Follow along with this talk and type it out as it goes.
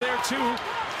two.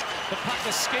 The puck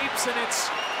escapes, and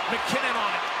it's McKinnon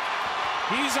on it.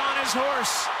 He's on his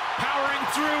horse, powering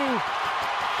through.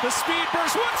 The speed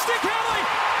burst, one stick alley.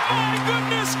 My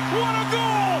goodness, what a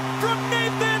goal from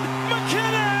Nathan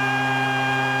McKinnon!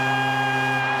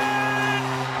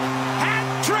 Hat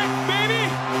trick, baby!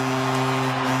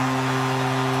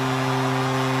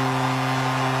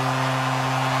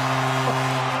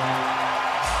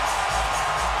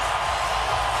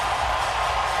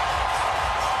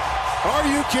 Are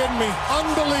you kidding me?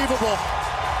 Unbelievable.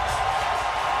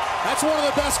 That's one of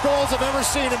the best goals I've ever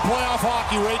seen in playoff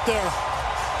hockey right there.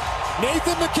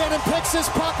 Nathan McKinnon picks this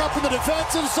puck up in the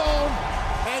defensive zone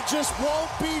and just won't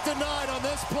be denied on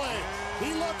this play.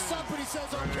 He looks up and he says,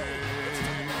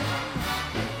 okay.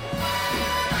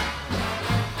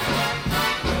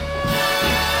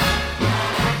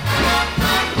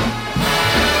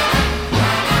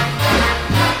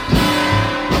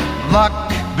 Luck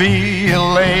be a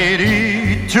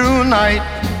lady tonight.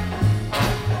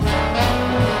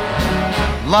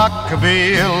 Luck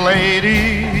be a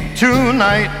lady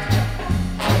tonight.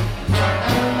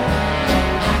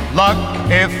 Luck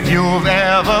if you've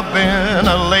ever been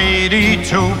a lady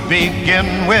to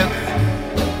begin with.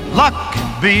 Luck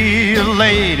be a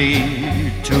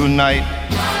lady tonight.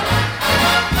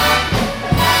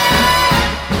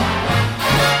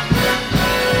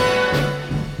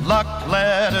 Luck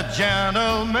let a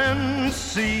gentleman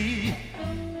see.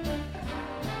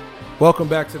 Welcome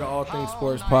back to the All Things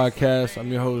Sports Podcast.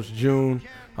 I'm your host, June.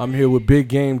 I'm here with Big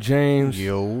Game James.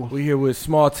 Yo. We here with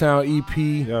Small Town EP.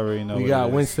 You already know we what got it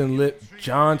is. Winston Lip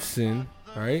Johnson,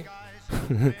 right?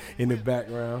 In the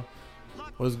background.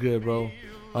 What's good, bro?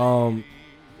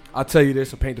 I'll tell you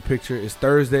this. I'll paint the picture. It's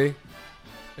Thursday.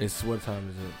 It's, what time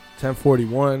is it?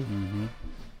 10:41. Mm-hmm.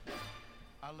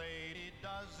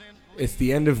 It's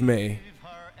the end of May,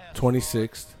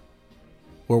 26th.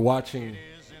 We're watching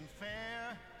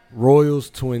Royals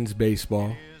Twins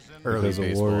baseball. Because the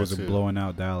baseball, Warriors too. are blowing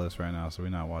out Dallas right now, so we're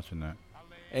not watching that.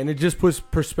 And it just puts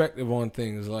perspective on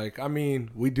things. Like, I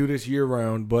mean, we do this year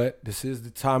round, but this is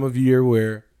the time of year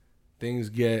where things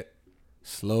get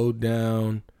slowed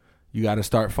down. You got to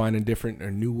start finding different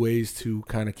or new ways to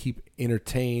kind of keep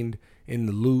entertained in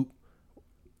the loop.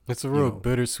 It's a real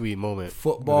bittersweet moment.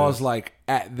 Football's like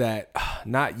at that,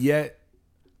 not yet,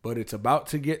 but it's about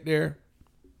to get there.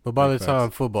 But by the time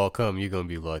football comes, you're going to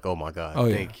be like, oh, my God, Oh,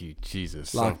 yeah. thank you,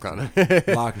 Jesus. Locked Some in. kind of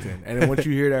Locked in. And then once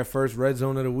you hear that first red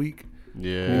zone of the week,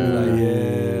 yeah. you're like,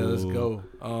 yeah, let's go.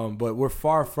 But we're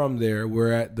far from there.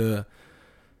 We're at the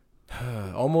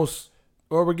almost,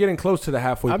 or we're getting close to the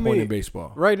halfway point in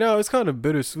baseball. Right now, it's kind of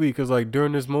bittersweet because, like,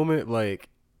 during this moment, like,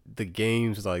 the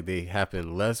games, like, they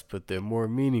happen less, but they're more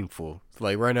meaningful.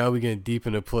 Like, right now, we're getting deep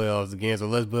in the playoffs. The games are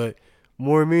less, but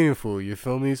more meaningful. You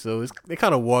feel me? So they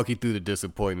kind of walk you through the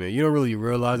disappointment. You don't really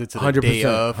realize it till the day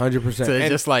of. 100%. So it's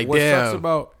just like, what damn. sucks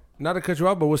about, not to cut you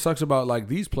out, but what sucks about like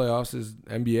these playoffs is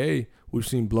NBA. We've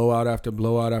seen blowout after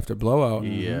blowout after blowout.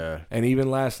 Yeah. And even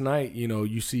last night, you know,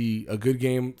 you see a good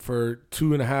game for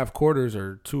 2.5 quarters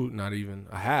or not even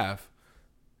a half,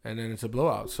 and then it's a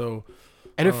blowout. So,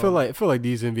 And I feel like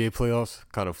these NBA playoffs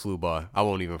kind of flew by. I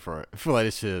won't even front. I feel like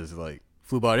this shit is like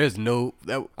flew by. There's no.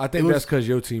 I think that's because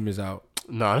your team is out.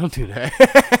 No, don't do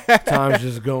that. Time's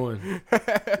just going.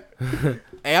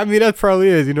 Hey, I mean, that probably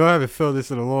is. You know, I haven't felt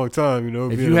this in a long time. You know,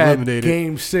 If being you had eliminated.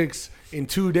 Game 6 in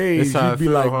 2 days, That's how you'd I be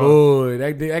feel, like, huh? boy,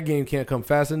 that game can't come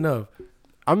fast enough.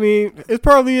 I mean, it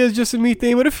probably is just a me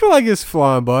thing, but I feel like it's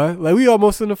flying by. Like, we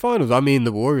almost in the finals. I mean,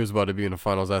 the Warriors about to be in the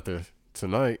finals after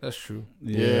tonight. That's true.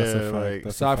 Yeah, that's a fact. like, That's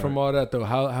a Aside from fact. all that, though,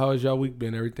 how has y'all week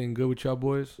been? Everything good with y'all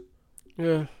boys?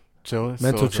 Yeah, chilling.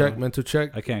 Mental So, check, mental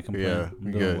check. I can't complain. Yeah,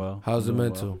 I'm doing good. well. How's the I'm doing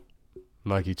mental? well.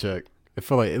 Nike check. It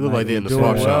looked like they're in the Doing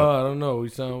swap well? shop. I don't know. We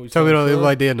Tell me, sound don't look sure?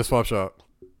 like they're in the swap shop.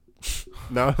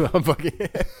 No, I'm fucking.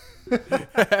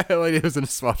 Like they was in the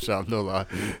swap shop. No lie.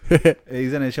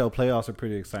 These NHL playoffs are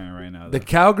pretty exciting right now. The though.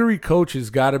 Calgary coach has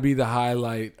got to be the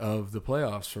highlight of the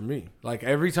playoffs for me. Like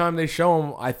every time they show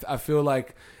him, I feel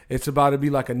like it's about to be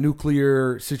like a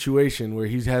nuclear situation where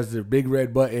he has the big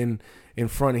red button in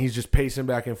front and he's just pacing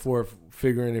back and forth,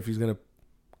 figuring if he's gonna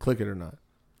click it or not.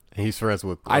 He's friends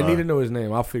with. I need to know his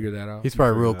name. I'll figure that out. He's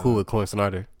probably real cool with Quinn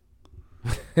Snyder.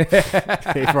 They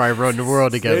probably run the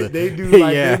world together. They do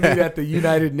like Yeah. they meet at the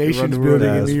United Nations the world. building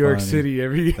in That's New York funny. City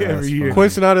every year. Quinn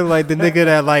Snyder like the nigga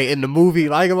that like in the movie.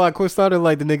 Like a lot. Quinn Snyder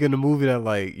like the nigga in the movie that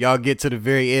like y'all get to the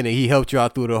very end and he helped you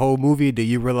out through the whole movie. Then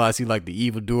you realize he like the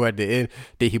evil doer at the end.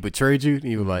 Then he betrayed you. And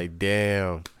you were like,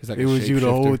 damn, He's like it a was you the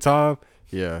shapeshifter. whole time.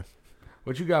 Yeah.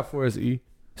 What you got for us, E?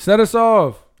 Set us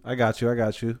off. I got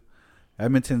you.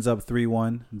 Edmonton's up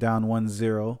 3-1, down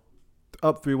 1-0.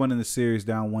 up 3-1 in the series,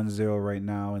 down 1-0 right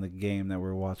now in the game that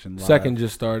we're watching live. Second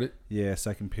just started. Yeah,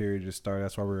 second period just started.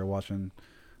 That's why we were watching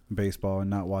baseball and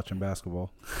not watching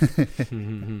basketball.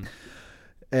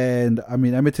 And I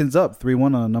mean, Edmonton's up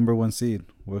 3-1 on a number 1 seed.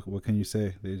 What can you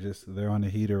say? They're on a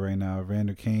heater right now.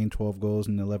 Vander Kane, 12 goals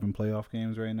in 11 playoff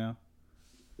games right now.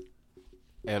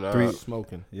 And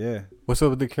Smoking. Yeah. what's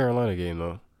up with the Carolina game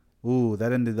though? Ooh,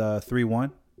 that ended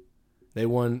 3-1. They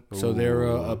won, so they're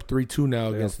up 3-2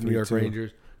 now They're against up the New York 3-2.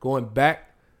 Rangers. Going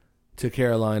back to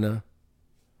Carolina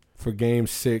for Game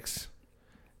 6,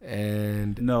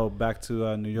 and No, back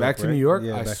to New York. back to right? New York.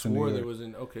 Yeah, I back to New swore York. there was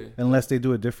an okay. Unless they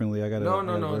do it differently, I gotta. No, they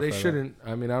verify that. shouldn't.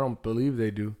 I mean, I don't believe they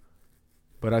do,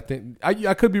 but I think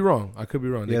I could be wrong. I could be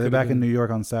wrong. Yeah, they're back in New York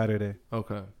on Saturday.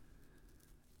 Okay.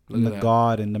 In Look the at that.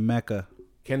 God and the Mecca.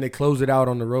 Can they close it out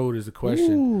on the road is the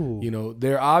question. Ooh. You know,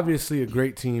 they're obviously a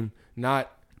great team,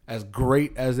 not as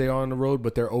great as they are on the road,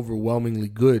 but they're overwhelmingly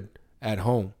good at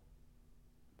home.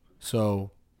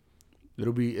 So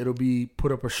it'll be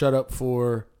put up or shut up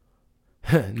for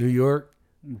New York,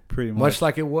 Pretty much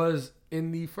like it was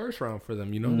in the first round for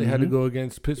them. You know, they had to go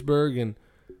against Pittsburgh and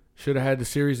should have had the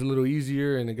series a little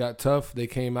easier, and it got tough. They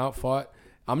came out, fought.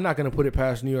 I'm not going to put it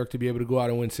past New York to be able to go out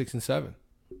and win 6 and 7.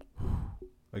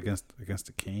 Against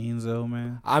the Canes, though,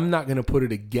 man. I'm not going to put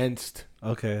it against.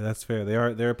 Okay, that's fair. They're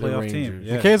a playoff team. Rangers.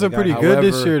 Yeah, The Canes they are got pretty it. good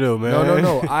this However- year though, man.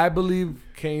 No. I believe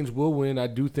Canes will win. I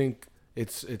do think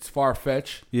it's far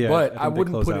fetched. Yeah, but I I think they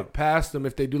wouldn't close put out. it past them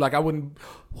if they do. Like I wouldn't.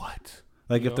 What?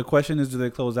 Like, You if know? the question is, do they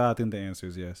close out? I think the answer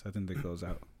is yes. I think they close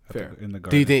out. Fair. In the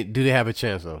Do you Garden. think do they have a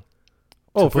chance though?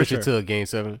 Oh, to for push sure. it to a Game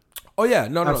 7. Oh yeah,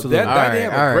 no. Absolutely. They Alright,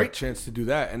 have a alright. great chance to do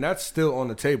that, and that's still on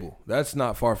the table. That's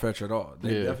not far fetched at all.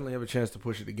 They Yeah. definitely have a chance to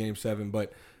push it to Game 7,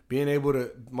 but being able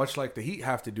to, much like the Heat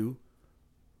have to do,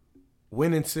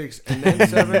 win in 6 and then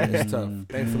 7 is tough.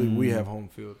 Thankfully, we have home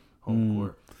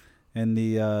court. And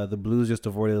the Blues just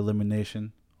avoided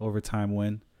elimination, overtime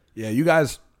win. Yeah, you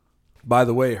guys. By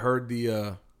the way, heard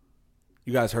the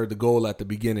goal at the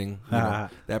beginning. You know,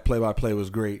 that play-by-play was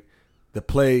great. The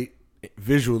play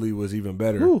visually was even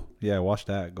better. Woo. Yeah, watch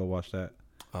that. Go watch that.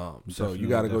 So you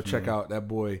got to go check out that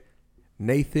boy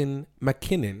Nathan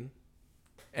McKinnon,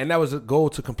 and that was a goal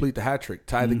to complete the hat trick,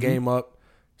 tie the game up,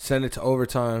 send it to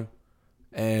overtime,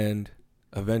 and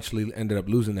eventually ended up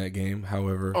losing that game.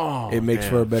 However, it makes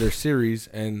for a better series,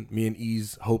 and me and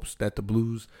Ease hopes that the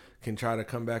Blues can try to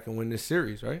come back and win this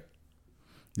series, right?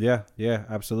 Yeah,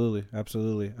 absolutely. I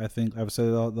think I've said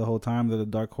it the whole time that the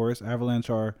dark horse, Avalanche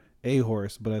are a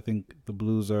horse, but I think the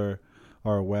Blues are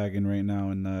a wagon right now.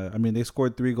 And I mean, they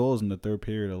scored 3 goals in the third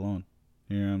period alone.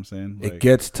 You know what I'm saying? It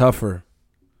gets tougher,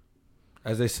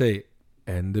 as they say,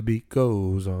 and the beat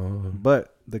goes on.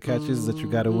 But the catch is that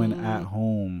you got to win at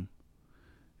home,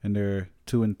 and they're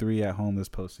 2-3 at home this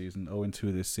postseason,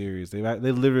 0-2 this series. They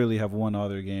literally have won all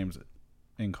their games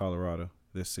in Colorado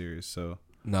this series, so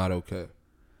Not okay.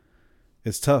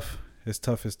 it's tough. It's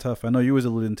tough. I know you was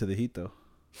alluding to the Heat though.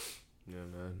 Yeah,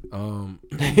 man.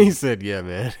 He said, "Yeah,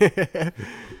 man."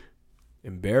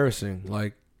 Embarrassing.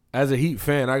 Like, as a Heat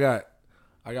fan, I got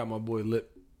my boy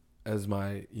Lip as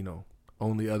my,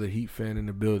 only other Heat fan in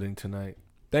the building tonight.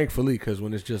 Thankfully, because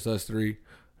when it's just us three,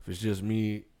 if it's just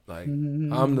me, like,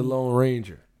 I'm the Lone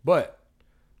Ranger. But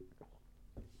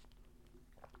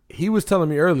he was telling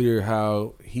me earlier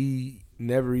how he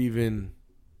never even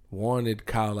wanted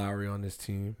Kyle Lowry on this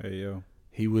team. Hey yo,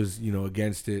 He was,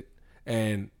 against it.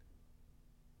 And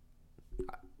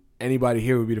anybody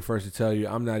here would be the first to tell you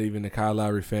I'm not even a Kyle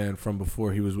Lowry fan from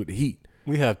before he was with the Heat.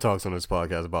 We have talks on this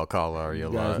podcast about Kyle Lowry a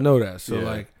You guys lot. know that. So,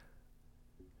 Yeah.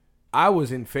 I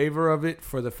was in favor of it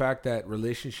for the fact that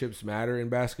relationships matter in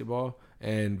basketball,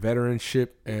 and veteranship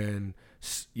and,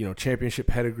 championship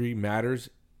pedigree matters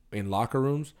in locker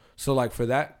rooms. So, for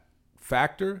that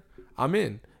factor, I'm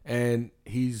in. And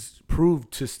he's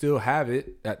proved to still have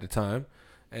it at the time.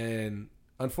 And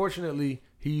unfortunately,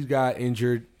 he got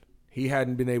injured. He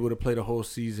hadn't been able to play the whole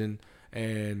season,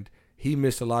 and he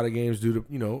missed a lot of games due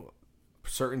to,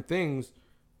 certain things.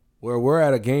 Where we're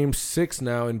at a game 6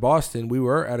 now in Boston, we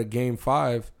were at a game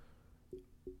 5,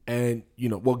 and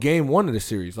game 1 of the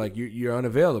series, you're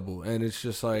unavailable, and it's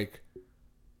just or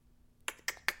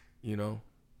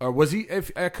was he?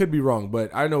 If I could be wrong,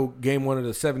 but I know game 1 of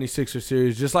the 76er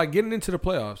series, just like getting into the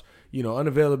playoffs,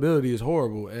 unavailability is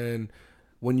horrible, and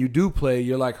when you do play,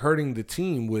 you're hurting the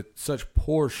team with such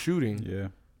poor shooting. yeah.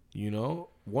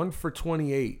 1 for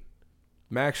 28,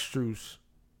 Max Strus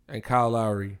and Kyle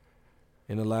Lowry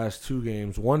in the last 2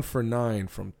 games, 1 for 9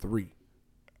 from 3.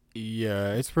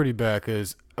 Yeah, it's pretty bad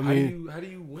because How do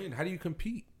you win? How do you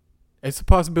compete? It's a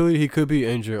possibility he could be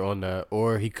injured on that,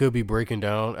 or he could be breaking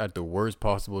down at the worst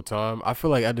possible time. I feel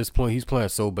like at this point he's playing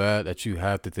so bad that you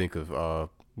have to think of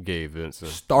Gabe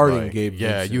Vincent. Starting Like, Gabe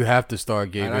Yeah, Vincent. you have to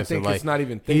start Gabe And I Vincent. think Like, it's not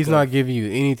even he's think not of. giving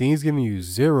you anything. He's giving you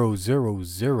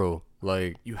 0-0-0.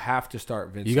 Like, You have to start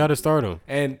Vincent. you got to start him.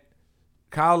 And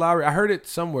Kyle Lowry, I heard it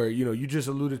somewhere. You just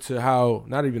alluded to how,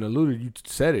 not even alluded, you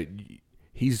said it.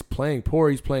 He's playing poor.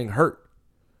 He's playing hurt.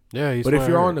 Yeah, he's But if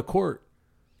playing you're hurt. on the court,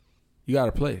 you got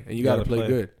to play. And you got to play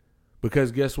good.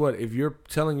 Because guess what? If you're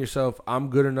telling yourself, I'm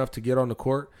good enough to get on the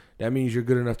court, that means you're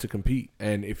good enough to compete.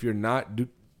 And if you're not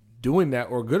doing that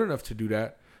or good enough to do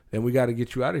that, then we got to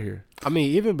get you out of here. I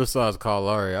mean, even besides Kyle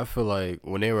Lowry, I feel like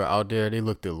when they were out there, they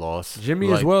looked at loss. Jimmy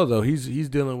like, as well, though. He's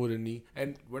dealing with a knee.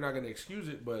 And we're not going to excuse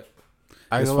it, but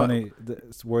It's funny.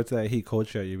 Word to that Heat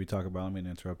coach that you be talking about. I mean,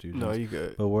 to interrupt you. No, James. you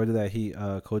good. But word to that Heat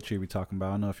coach you be talking about.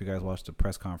 I don't know if you guys watched the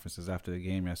press conferences after the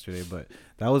game yesterday, but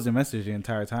that was the message the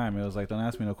entire time. It was like, don't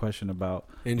ask me no question about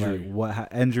Injury. like,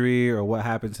 injury or what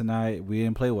happened tonight. We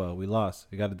didn't play well. We lost.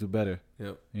 We got to do better.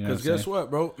 Yep. You know what Because I'm guess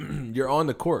what, bro? You're on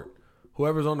the court.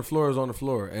 Whoever's on the floor is on the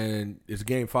floor, and it's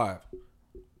game 5.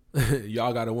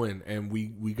 Y'all got to win, and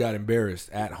we got embarrassed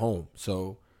at home.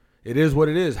 So it is what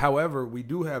it is. However, we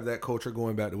do have that culture,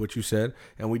 going back to what you said,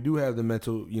 and we do have the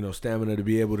mental, stamina to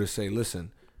be able to say,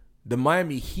 listen, the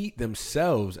Miami Heat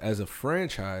themselves as a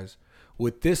franchise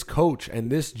with this coach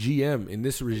and this GM in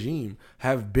this regime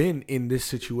have been in this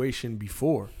situation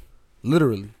before.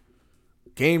 Literally.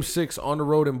 Game 6 on the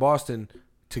road in Boston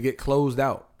to get closed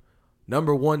out.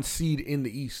 Number 1 seed in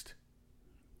the East.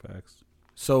 Facts.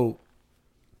 So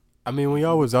I mean, when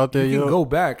y'all was out there, you can go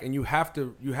back and you have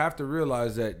to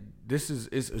realize that this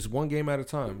is one game at a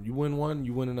time. You win one,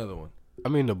 you win another one. I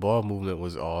mean, the ball movement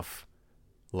was off.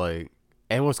 Like,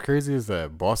 and what's crazy is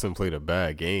that Boston played a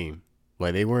bad game.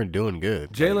 Like, they weren't doing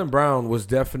good. Jaylen Brown was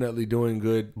definitely doing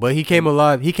good. But he came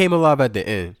alive. He came alive at the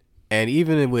end. And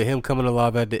even with him coming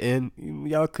alive at the end,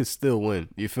 y'all could still win.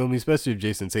 You feel me? Especially if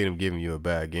Jason Tatum giving you a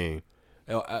bad game.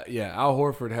 Yeah, Al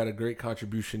Horford had a great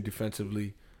contribution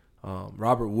defensively.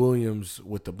 Robert Williams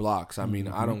with the blocks. I mean,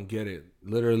 I don't get it.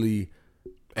 Literally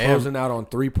closing out on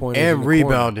 3-pointers and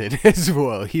rebounding as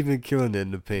well. He been killing it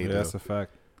in the paint. Yeah, that's a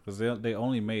fact. Because they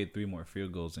only made 3 more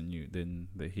field goals than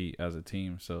the Heat as a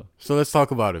team. So let's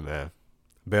talk about it, man.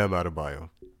 Bam Adebayo.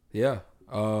 Yeah.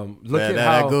 Come on,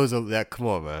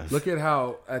 man. Look at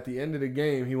how at the end of the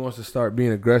game he wants to start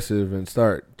being aggressive and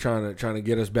start trying to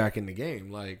get us back in the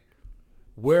game. Like,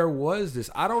 where was this?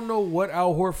 I don't know what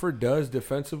Al Horford does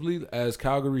defensively as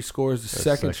Calgary scores the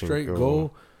second straight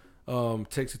goal.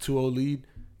 Takes a 2-0 lead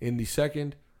in the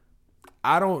second.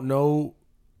 I don't know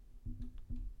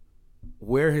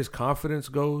where his confidence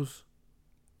goes.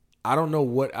 I don't know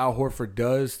what Al Horford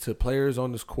does to players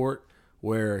on this court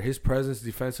where his presence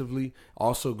defensively,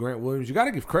 also Grant Williams, you got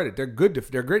to give credit. They're good.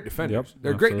 They're great defenders. Yep,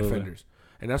 they're absolutely. great defenders.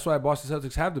 And that's why Boston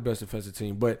Celtics have the best defensive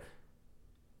team. But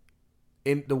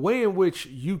in the way in which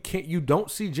you don't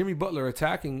see Jimmy Butler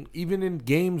attacking even in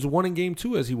games 1 and game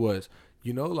 2 as he was,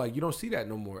 you don't see that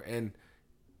no more. And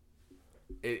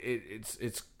it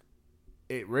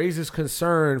raises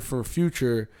concern for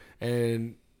future,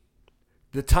 and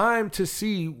the time to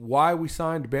see why we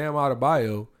signed Bam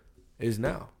Adebayo is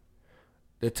now.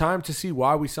 The time to see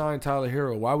why we signed Tyler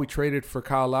Hero, why we traded for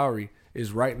Kyle Lowry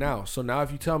is right now. So now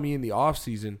if you tell me in the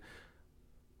offseason,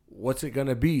 what's it going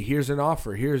to be? Here's an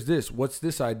offer. Here's this. What's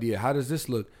this idea? How does this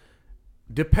look?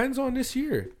 Depends on this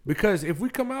year. Because if we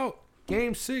come out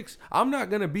game 6, I'm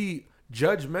not going to be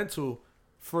judgmental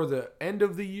for the end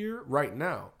of the year right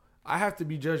now. I have to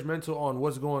be judgmental on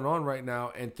what's going on right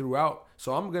now and throughout.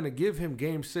 So I'm going to give him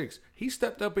game 6. He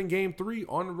stepped up in game 3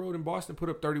 on the road in Boston, put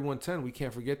up 31-10. We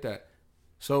can't forget that.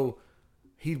 So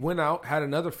he went out, had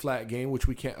another flat game, which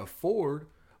we can't afford,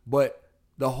 but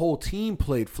the whole team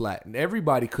played flat and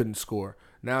everybody couldn't score.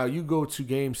 Now you go to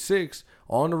game 6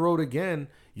 on the road again,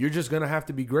 you're just going to have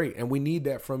to be great. And we need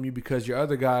that from you because your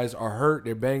other guys are hurt,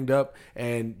 they're banged up,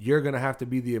 and you're going to have to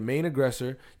be the main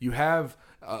aggressor. You have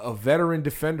a veteran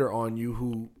defender on you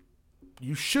who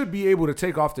you should be able to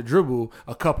take off the dribble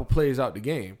a couple plays out the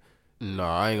game. No,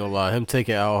 I ain't gonna lie. Him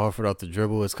taking Al Horford off the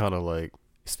dribble is kind of like,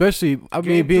 especially,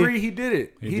 Game 3, he did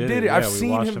it. He did it. Yeah, I've we seen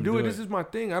watched him him do do it. it. This is my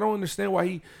thing. I don't understand why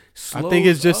he slows I think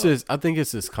it's just up. his. I think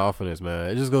it's his confidence,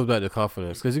 man. It just goes back to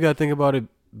confidence because you got to think about it.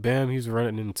 Bam, he's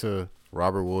running into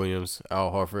Robert Williams,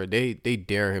 Al Horford. They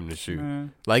dare him to shoot.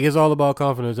 Like, it's all about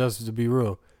confidence. That's to be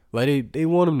real. Like, they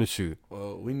want him to shoot.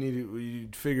 Well, we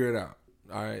need to figure it out.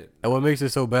 All right. And what makes it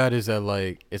so bad is that,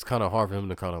 like, it's kind of hard for him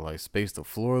to kind of like space the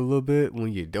floor a little bit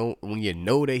when you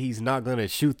know that he's not gonna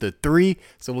shoot the 3.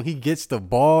 So when he gets the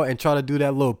ball and try to do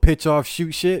that little pitch off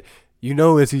shoot shit, You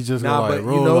know, is he just Nah, gonna but like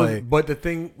roll like? but the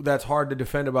thing that's hard to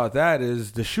defend about that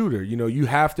is the shooter. You know, you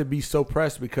have to be so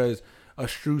pressed because a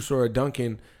Strus or a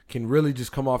Duncan can really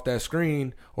just come off that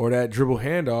screen or that dribble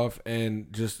handoff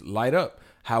and just light up.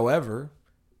 However,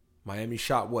 Miami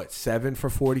shot what 7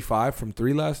 for 45 from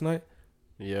 3 last night.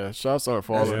 Yeah, shots aren't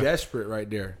That's falling. desperate right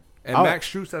there. And Max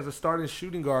Strus as a starting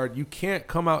shooting guard, you can't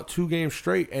come out 2 games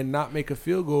straight and not make a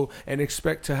field goal and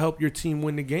expect to help your team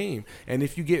win the game. And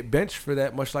if you get benched for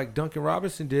that, much like Duncan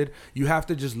Robinson did, you have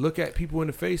to just look at people in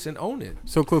the face and own it.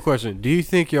 So, quick question: do you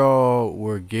think y'all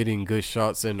were getting good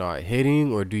shots and not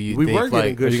hitting, or do you We think were getting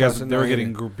like good You shots. guys, and they were not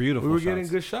getting hitting. beautiful. We were shots. getting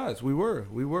good shots. We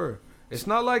were. It's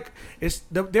not like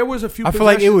there was a few. I feel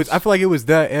like it was. possessions I feel like it was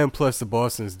that, and plus the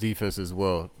Boston's defense as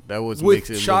well. That was with makes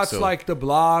it shots look so, like the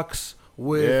blocks.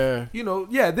 With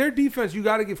Yeah. their defense, you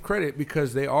got to give credit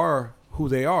because they are who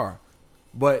they are,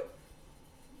 but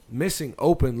missing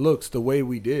open looks the way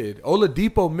we did.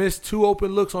 Oladipo missed 2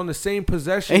 open looks on the same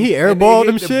possession, And he they airballed hit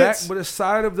them the shits? but the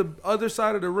side of the other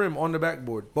side of the rim on the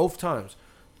backboard both times.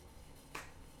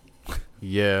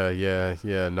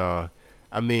 Yeah. Nah,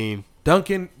 I mean,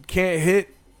 Duncan can't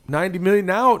hit 90 million.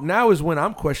 Now is when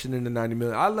I'm questioning the 90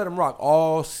 million. I let him rock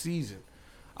all season.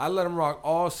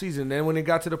 Then when it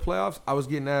got to the playoffs, I was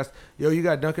getting asked, yo, you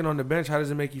got Duncan on the bench. How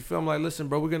does it make you feel? I'm like, listen,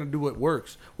 bro, we're going to do what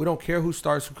works. We don't care who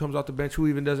starts, who comes off the bench, who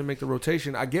even doesn't make the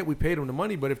rotation. I get we paid him the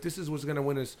money, but if this is what's going to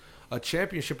win us a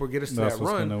championship or get us to That's that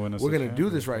what's run, gonna win us we're a going to do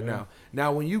this right championship, now.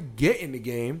 Now, when you get in the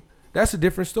game, that's a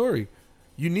different story.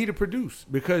 You need to produce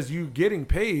because you getting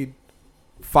paid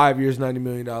 5 years, $90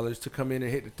 million to come in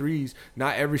and hit the threes.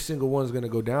 Not every single one's going to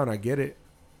go down. I get it.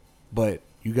 But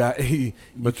you can't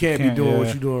be doing what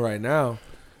you're doing right now.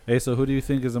 Hey, so who do you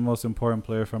think is the most important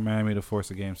player for Miami to force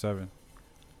a Game 7?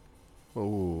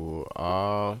 ooh,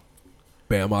 Bam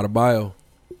Adebayo.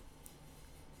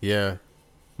 yeah,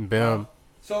 Bam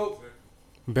So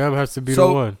has to be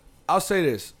the one. I'll say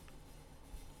this.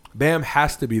 Bam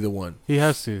has to be the one. He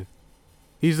has to.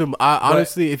 He's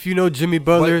honestly, if you know Jimmy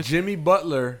Butler, But Jimmy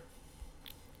Butler,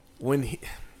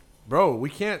 bro, we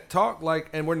can't talk like,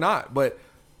 and we're not, but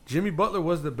Jimmy Butler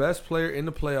was the best player in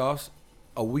the playoffs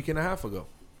a week and a half ago.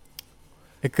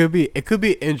 it could be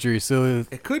injury. So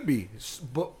It could be,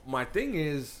 but my thing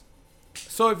is,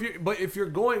 so if you're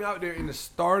going out there in the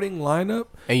starting lineup,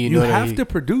 And you you know that have he- to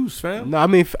produce, fam. no, I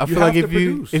mean, I You feel like have if to you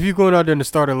produce. if you're going out there in the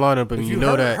starting lineup and If you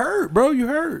know that hurt, bro, you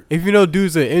hurt. if you know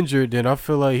dudes are injured, then I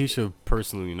feel like he should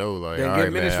personally know, like, Then all get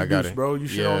right, minutes man, I got reduced, it, bro. You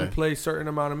should Yeah. only play a certain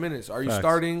amount of minutes. Are you Facts.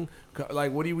 starting?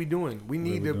 Like, what are we doing? We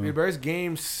need we doing? There's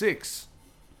game 6.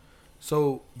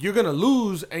 So you're going to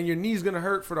lose and your knee's going to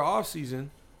hurt for the offseason.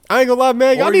 I ain't gonna lie,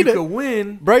 man. Y'all Or you need could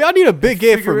win. bro. Y'all need a big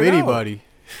game figure from it out. anybody.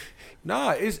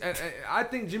 Nah, I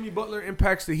think Jimmy Butler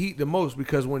impacts the Heat the most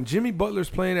because when Jimmy Butler's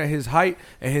playing at his height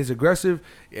and his aggressive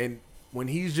and when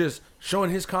he's just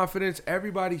showing his confidence,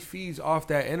 everybody feeds off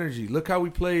that energy. Look how we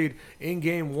played in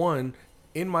game 1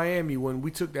 in Miami when we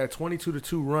took that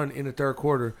 22-2 run in the third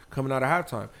quarter coming out of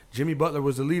halftime. Jimmy Butler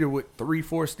was the leader with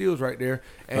 3-4 steals right there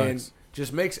and Facts.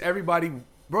 just makes everybody,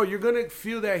 bro, you're going to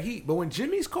feel that heat. But when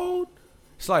Jimmy's cold,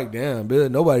 it's like, damn, Bill,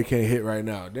 nobody can hit right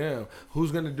now. Damn,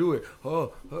 who's going to do it?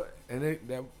 And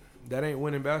that ain't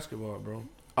winning basketball, bro.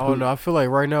 I don't know. I feel like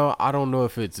right now, I don't know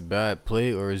if it's bad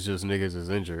play or it's just niggas is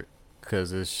injured.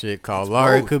 Because this shit, Kyle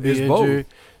Lowry both. could be It's both. injured.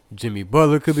 Jimmy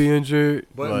Butler could be injured.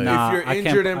 But like, Nah, if you're I can't-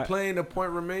 injured and I- playing, the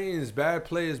point remains. Bad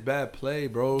play is bad play,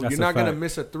 bro. That's You're a not going to fact.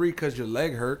 miss a 3 because your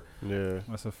leg hurt. yeah.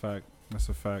 That's a fact. That's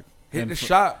a fact. Hit And the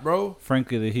shot, bro.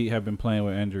 Frankly, the Heat have been playing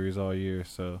with injuries all year,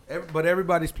 so But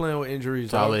everybody's playing with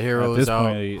injuries. Tyler dog. Hero at this is out.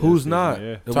 point, Who's yeah. not?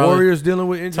 Yeah. The Tyler- Warriors dealing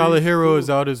with injuries. Tyler Hero Cool. is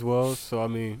out as well. So, I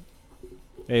mean,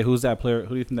 Hey, who's that player? Who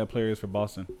do you think that player is for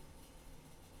Boston?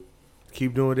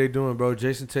 Keep doing what they doing, bro.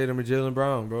 Jason Tatum and Jaylen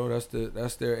Brown, bro.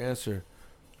 That's their answer.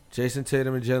 Jason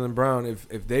Tatum and Jaylen Brown.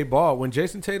 If they ball, when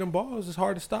Jason Tatum balls, it's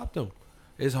hard to stop them.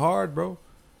 It's hard, bro.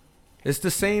 It's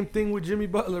the same thing with Jimmy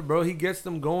Butler, bro. He gets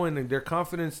them going, and their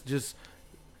confidence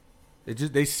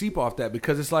they seep off that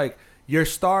because it's like your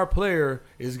star player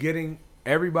is getting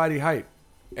everybody hype,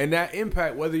 and that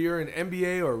impact whether you're in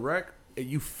NBA or rec,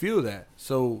 you feel that.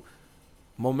 So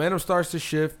momentum starts to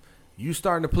shift. You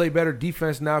starting to play better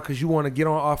defense now because you want to get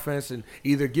on offense and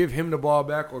either give him the ball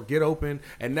back or get open.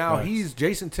 And now Facts. he's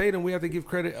Jason Tatum. We have to give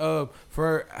credit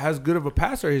for as good of a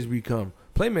passer he's become,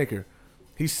 playmaker.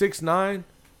 He's 6'9".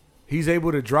 He's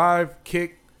able to drive,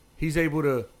 kick. He's able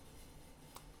to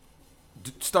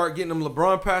start getting them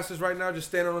LeBron passes right now, just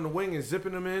standing on the wing and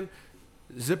zipping them in,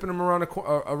 zipping them around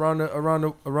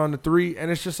the 3.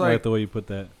 And it's just I like like, the way you put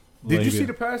that. did Like you see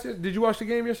the pass? Did you watch the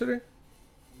game yesterday?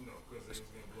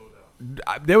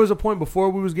 There was a point before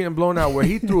we was getting blown out where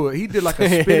he threw it. He did like a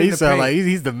spin in he the sound paint. like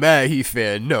he's the Mad Heat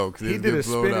fan. No, because He did a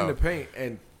spin in the paint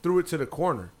and threw it to the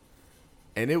corner.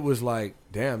 And it was like,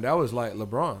 damn, that was like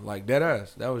LeBron. Like, dead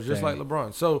ass. That was just Dang. like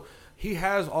LeBron. So he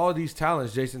has all these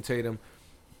talents, Jason Tatum,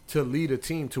 to lead a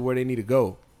team to where they need to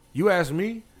go. You ask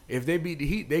me, if they beat the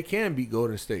Heat, they can beat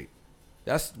Golden State.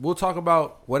 We'll talk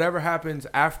about whatever happens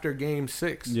after Game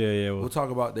 6. Yeah. We'll talk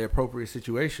about the appropriate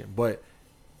situation. But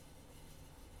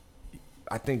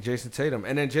I think Jason Tatum.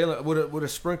 And then Jalen with a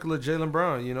sprinkle of Jaylen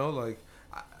Brown, you know, like.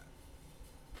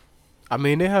 I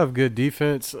mean, they have good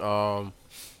defense.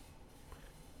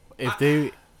 If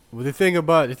they, well, the thing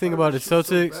about the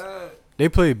Celtics, they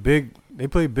play big. They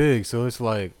play big, so it's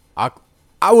like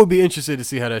I would be interested to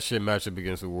see how that shit match up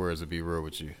against the Warriors. To be real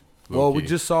with you. Well, we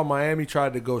just saw Miami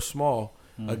tried to go small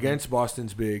against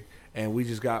Boston's big, and we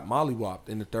just got mollywopped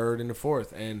in the third and the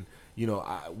fourth. And you know,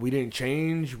 we didn't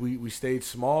change. We stayed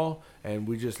small, and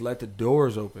we just let the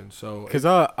doors open. So, because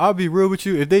I'll be real with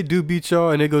you, if they do beat y'all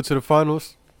and they go to the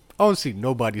finals, I don't see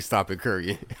nobody stopping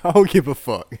Curry. I don't give a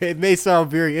fuck. It may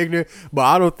sound very ignorant, but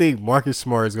I don't think Marcus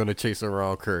Smart is gonna chase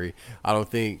around Curry. I don't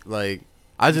think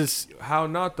how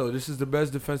not though? This is the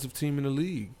best defensive team in the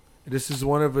league. This is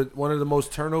one of the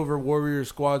most turnover Warrior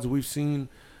squads we've seen,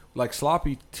 like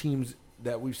sloppy teams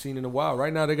that we've seen in a while.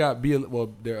 Right now they got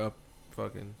they're up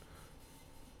fucking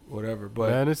whatever. But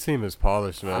man, this team is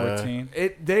polished, man. 14.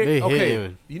 They okay.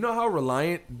 hitting. You know how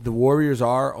reliant the Warriors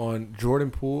are on Jordan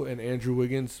Poole and Andrew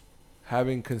Wiggins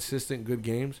having consistent good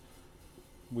games?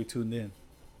 We tuned in.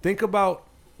 Think about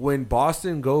when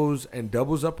Boston goes and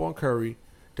doubles up on Curry,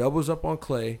 doubles up on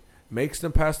Clay, makes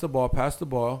them pass the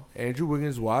ball. Andrew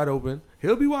Wiggins wide open.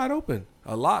 He'll be wide open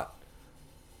a lot.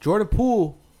 Jordan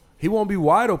Poole, he won't be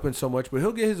wide open so much, but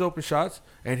he'll get his open shots,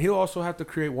 and he'll also have to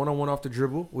create one-on-one off the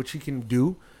dribble, which he can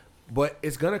do. But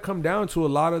it's going to come down to a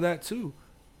lot of that too.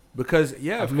 Because,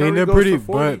 yeah, if I mean, Curry they're goes pretty, for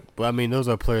 40, but I mean, those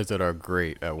are players that are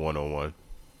great at one-on-one.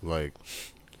 Like,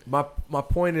 my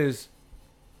point is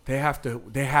they have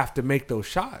to make those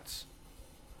shots.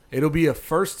 It'll be a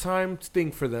first-time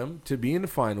thing for them to be in the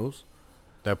finals.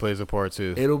 that plays a part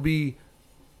too.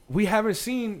 We haven't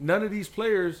seen none of these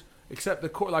players except the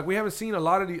core. Like, we haven't seen a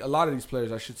lot of these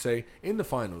players, I should say, in the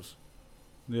finals.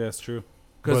 Yeah, it's true.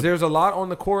 Because there's a lot on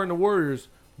the core in the Warriors,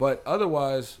 but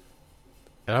otherwise,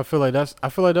 And I feel like that's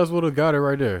what got it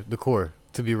right there, the core.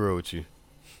 To be real with you,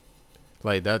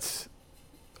 like that's,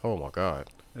 oh my god.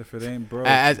 If it ain't broke,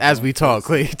 As we talk,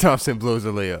 Klay Thompson blows a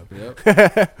layup.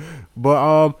 yep.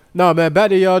 But no man, back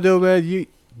to y'all though, man.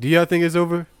 Do y'all think it's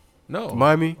over? No,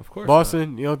 Miami, of course,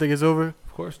 Boston. You don't think it's over?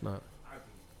 of course not.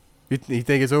 You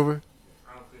think it's over?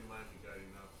 I don't think Miami got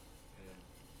enough, and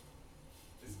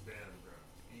it's Bam, bro.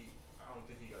 I don't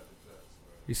think he got the guts,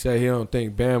 bro. He said he don't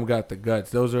think Bam got the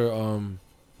guts. Those are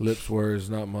Lips words,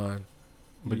 not mine.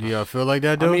 But do y'all feel like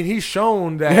that though? I mean, he's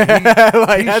shown that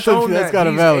Like, he's shown that's that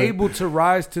kinda he's valid. able to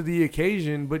rise to the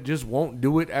occasion, but just won't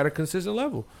do it at a consistent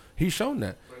level. He's shown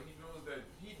that. But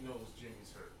he knows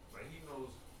Jimmy's hurt. Like, he knows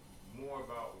more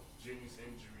about Jimmy's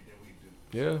injury than we do.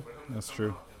 Yeah. For him to That's come true.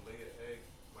 out and lay an egg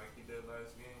like he did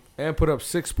last game. And put up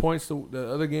 6 points the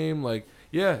other game. Like,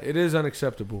 yeah, it is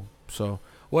unacceptable. So,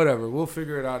 whatever. We'll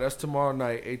figure it out. That's tomorrow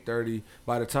night, 8:30.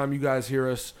 By the time you guys hear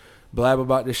us blab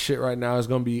about this shit right now, it's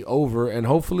going to be over. And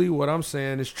hopefully what I'm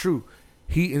saying is true.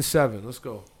 Heat in 7. Let's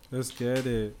go. Let's get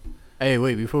it. Hey,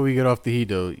 wait, before we get off the Heat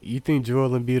though, you think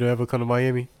Joel Embiid will ever come to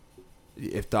Miami?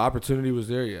 If the opportunity was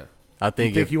there, yeah. I You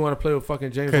think think you want to play with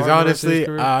fucking James because Harden the rest of his honestly,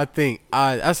 career? I think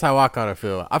that's how I kind of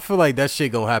feel. I feel like that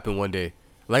shit gonna happen one day.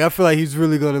 Like I feel like he's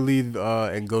really gonna leave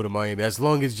and go to Miami as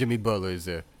long as Jimmy Butler is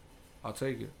there. I'll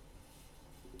take it.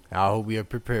 I hope we are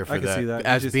prepared for I can that. see that.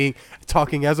 As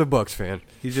talking as a Bucks fan.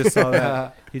 He just saw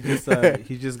that. He just saw that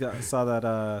he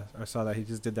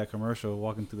just did that commercial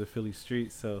walking through the Philly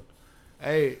streets. So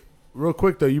Hey, real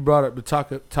quick though, you brought up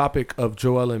the topic of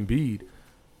Joel Embiid.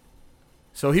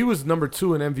 So he was number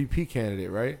 2 in MVP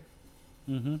candidate, right?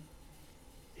 mm-hmm.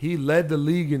 He led the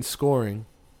league in scoring,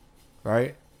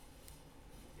 right?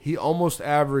 He almost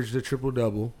averaged a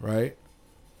triple-double, right?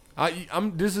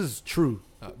 This is true,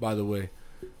 by the way.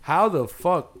 How the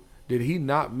fuck did he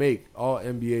not make all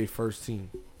NBA first team?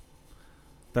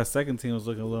 that second team was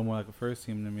looking a little more like a first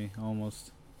team to me,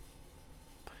 almost.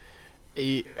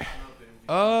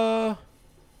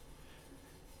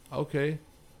 Okay.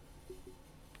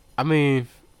 I mean,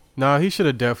 nah, he should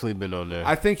have definitely been on there.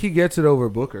 I think he gets it over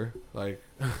Booker. Like,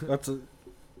 That's a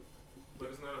But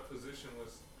it's not a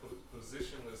positionless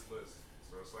list.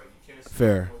 So it's like you can't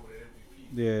Fair. skip over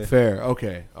the MVP. yeah. fair.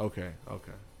 Okay.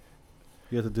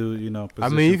 You have to do I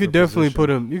position mean, you for could definitely position. put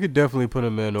him. You could definitely put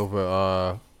him in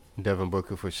over Devin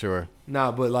Booker for sure.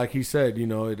 Nah, but like he said,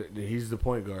 he's the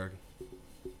point guard.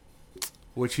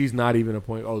 Which he's not even a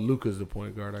point. Oh, Luka's the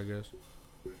point guard, I guess.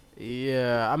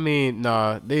 Yeah, I mean,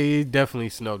 nah, they definitely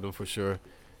snubbed him for sure.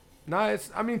 Nah,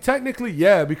 technically,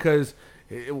 yeah, because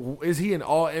is he an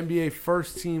all NBA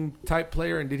first team type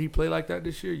player, and did he play like that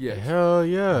this year? Yes. Hell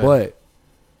yeah. But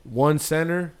one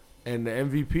center and the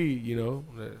MVP,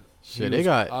 Shit, he they was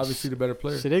got obviously the better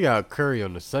player. Shit, they got Curry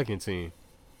on the second team.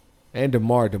 And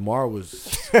DeMar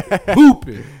was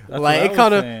hooping. Like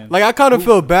I kind of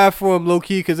feel bad for him low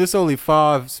key because it's only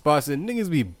 5 spots and niggas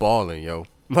be balling, yo.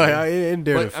 Like in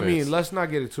their But defense. I mean, let's not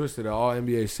get it twisted. The All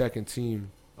NBA second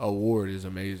team award is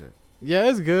amazing. yeah,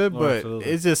 it's good, but absolutely.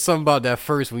 it's just something about that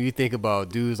first when you think about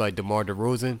dudes like DeMar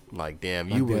DeRozan. Like, damn,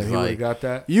 you was he like got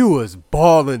that. you was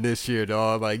balling this year,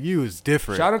 dog. Like you was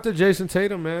different. Shout out to Jason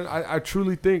Tatum, man. I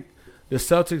truly think the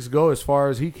Celtics go as far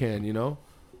as he can.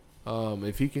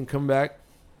 If he can come back,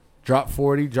 drop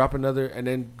 40, drop another, and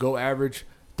then go average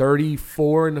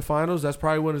 34 in the finals, that's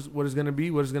probably what it's going to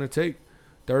be, what it's going to take.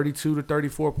 32 to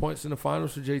 34 points in the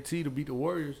finals for JT to beat the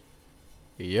Warriors.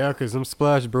 Yeah, because them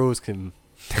Splash Bros can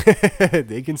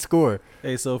they can score.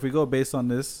 Hey, so if we go based on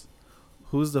this,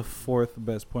 who's the 4th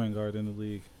best point guard in the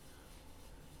league?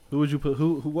 Who would you put?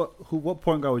 What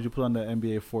point guard would you put on the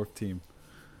NBA 4th team?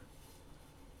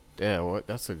 Damn, what?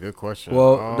 That's a good question.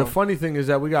 Well, the funny thing is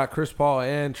that we got Chris Paul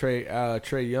and Trey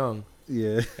Young,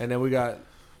 Yeah. and then we got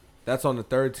that's on the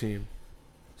 3rd team.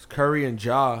 Curry and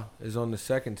Ja is on the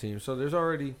 2nd team, so there's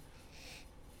already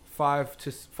 5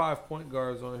 point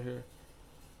guards on here.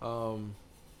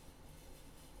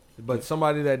 But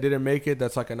somebody that didn't make it,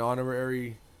 that's like an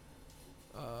honorary.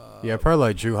 yeah, probably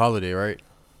like Drew Holiday, right?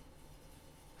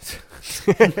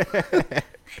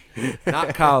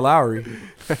 Not Kyle Lowry.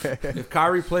 If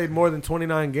Kyrie played more than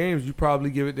 29 games, you'd probably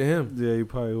give it to him. Yeah, you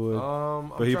probably would. I'm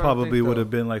But he trying to probably think, would though. have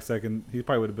been like second. He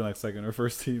probably would have been like second or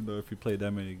first team though if he played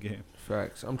that many games.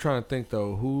 Facts. I'm trying to think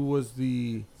though. Who was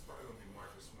the? It's probably gonna be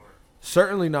Marcus Smart.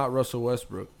 Certainly not Russell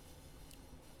Westbrook.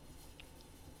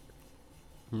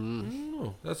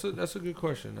 No, that's a good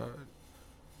question.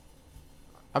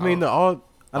 I mean, the all.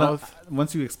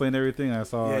 Once you explained everything, I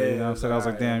saw. Yeah, you know what I'm saying? I was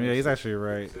like, alright, damn, that yeah, makes he's actually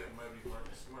right. Said it might be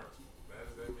Marcus Smart. Bad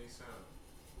as that may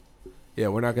sound. Yeah,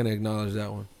 we're not gonna acknowledge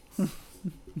that one.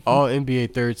 All NBA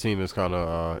 3rd team is kind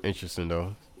of interesting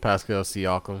though. Pascal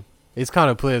Siakam. It's kind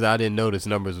of players I didn't notice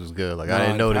numbers was good. Like I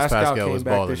didn't notice Pascal came was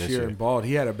back balling this year and balled.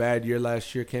 He had a bad year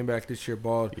last year. Came back this year,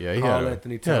 balled. Yeah, he Karl had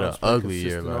Anthony he had Towns an been ugly year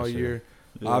consistent all last year.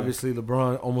 Yeah. Obviously,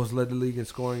 LeBron almost led the league in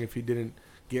scoring if he didn't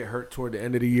get hurt toward the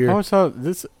end of the year. How much time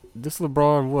this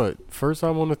LeBron what first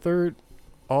time on the 3rd?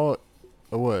 All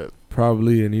what?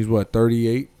 Probably, and he's what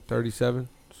 38, 37.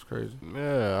 It's crazy.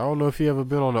 Yeah, I don't know if he ever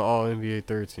been on the All NBA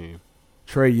 3rd team.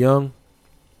 Trey Young.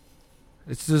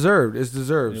 It's deserved. It's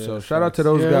deserved. Yeah, so that's shout out to facts.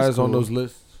 those Yeah, guys that's on cool. those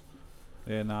lists.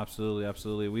 Yeah, no, absolutely,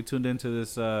 absolutely. We tuned into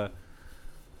this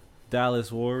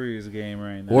Dallas Warriors game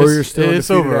right now. Warriors still it's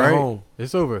undefeated over, at right? home.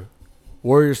 It's over.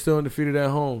 Warriors still undefeated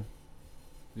at home.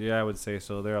 Yeah, I would say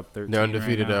so. They're up 13. They're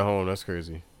undefeated right at now. home. That's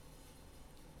crazy.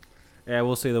 Yeah, I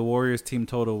will say the Warriors team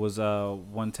total was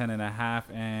 110.5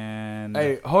 and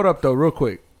Hey, hold up though, real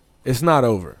quick. It's not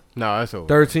over. No, that's over.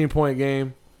 13-point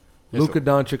game. It's Luka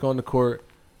over. Doncic on the court.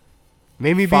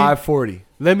 Maybe be 540.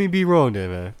 Let me be wrong then,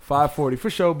 man. 540 for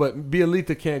sure, but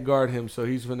Bielita can't guard him, so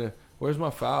he's gonna. Where's my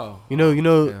foul? You know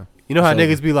Yeah. how It's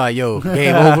niggas be like, yo,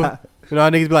 game over. You know how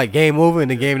niggas be like, game over,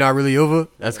 and the game not really over.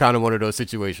 That's kind of one of those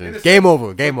situations. Game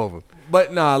over, game over.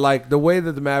 But nah, like the way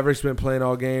that the Mavericks been playing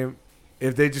all game,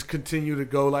 if they just continue to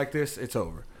go like this, it's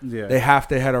over. yeah. They have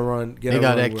to head a run. Get They a got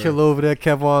run that where killer over there,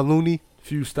 Kevon Looney.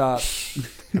 Few stops.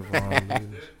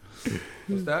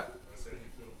 What's that? I said he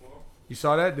threw the ball. You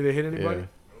saw that? Did it hit anybody? Yeah.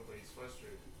 Nobody's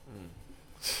frustrated.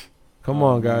 Come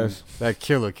on, guys. That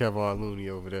killer Kevon Looney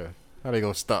over there. How they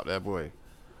gonna stop that boy?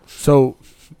 So,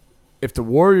 if the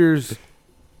Warriors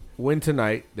win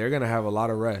tonight, they're gonna have a lot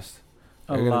of rest.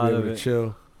 A They're gonna lot be of able to it.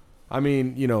 chill. I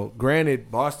mean,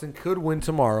 granted, Boston could win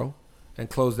tomorrow and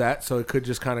close that, so it could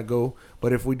just kind of go.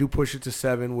 But if we do push it to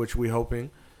 7, which we're hoping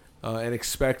and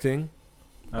expecting,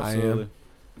 Absolutely.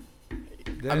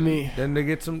 then they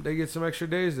get some extra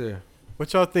days there.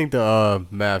 What y'all think the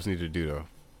Mavs need to do though,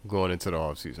 going into the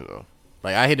offseason though?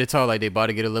 Like I hate to talk like they about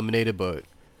to get eliminated, but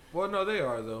Well, no, they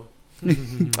are though. all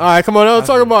right, come on, I'm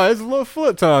talking about it's a little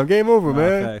flip time, game over, Nah,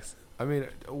 man. facts. I mean,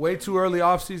 way too early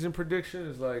offseason prediction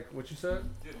is like what you said.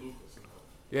 Get Lucas some help.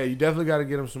 Yeah, you definitely got to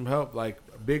get him some help, like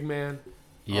a big man.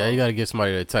 Yeah, you gotta get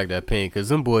somebody to attack that paint, cause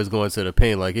them boys going to the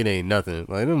paint like it ain't nothing.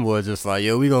 Like them boys just like,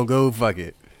 yo, we gonna go, fuck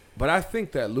it. But I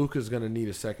think that Luka's gonna need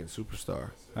a second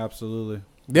superstar. Absolutely.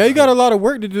 Yeah, you got a lot of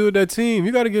work to do with that team.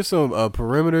 You got to get some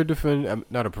perimeter defender,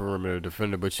 not a perimeter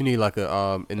defender, but you need like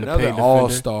a in the Another paint all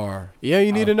defender. star. Yeah,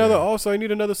 you need out another there. all-star. You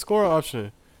need another scoring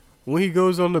option. When he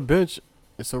goes on the bench,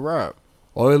 it's a wrap.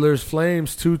 Oilers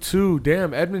Flames 2-2.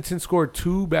 Damn, Edmonton scored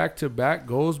 2 back-to-back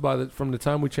goals from the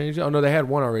time we changed it. Oh no, they had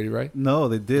one already, right? No,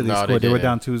 they did. They No, scored. they They were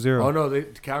didn't. down 2-0. Oh no,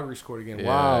 Calgary scored again. Yeah,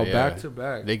 Wow, yeah.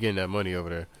 back-to-back. They getting that money over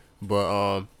there.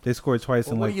 But They scored twice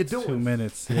Well, in what like are you 2 doing?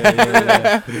 minutes.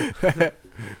 Yeah.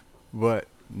 But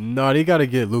no, they gotta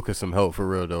get Lucas some help for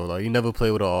real though. Like he never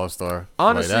played with an all-star.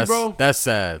 Honestly, like, bro. that's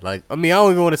sad. Like I mean, I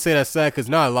don't even want to say that's sad because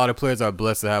not a lot of players are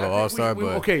blessed to have I an think all-star. we-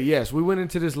 But okay, yes, we went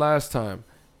into this last time.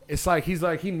 It's like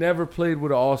he never played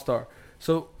with an all-star.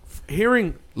 So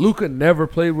hearing Luka never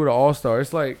played with an all-star,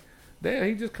 it's like, damn,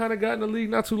 he just kind of got in the league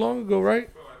not too long ago, right?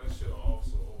 I feel like that shit all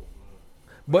so old,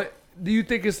 man. But do you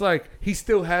think it's like he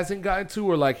still hasn't gotten to,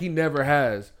 or like he never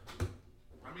has? I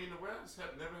mean, the Rams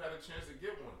have never had a chance to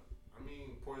get one. I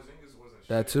mean, Porzingis wasn't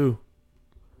That shit. too.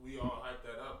 We all hyped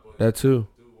that up, but That too.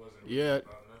 dude wasn't Yeah. really about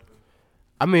nothing.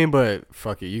 I mean, but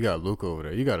fuck it, you got Luka over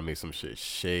there. You got to make some shit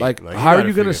shake. Like, you how are gotta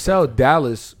you gonna figure sell something.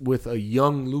 Dallas with a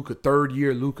young Luka,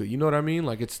 3rd-year Luka? You know what I mean?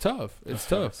 Like, it's tough. It's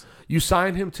tough. You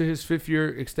signed him to his 5th-year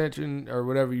extension or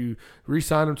whatever. You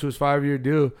re-signed him to his 5-year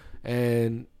deal,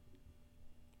 and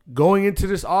going into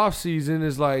this offseason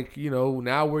is like, you know,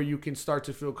 now where you can start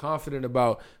to feel confident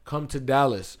about come to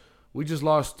Dallas. We just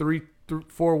lost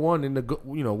 4-1 in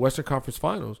the Western Conference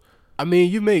Finals. I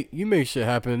mean, you make shit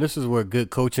happen. This is where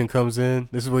good coaching comes in.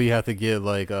 This is where you have to get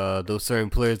like those certain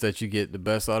players that you get the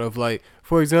best out of. Like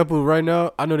for example, right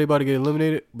now I know they about to get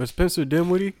eliminated, but Spencer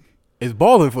Dinwiddie is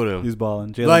balling for them. He's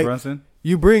balling. Jalen Like, Brunson.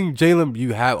 You bring Jalen.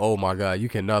 You have. Oh my God! You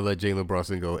cannot let Jalen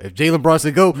Brunson go. If Jalen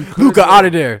Brunson go, Luka out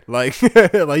of there. Like,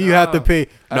 like you have to pay.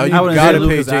 No, mean, you I wouldn't gotta say pay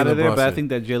Luka's out Jalen of there, Brunson. but I think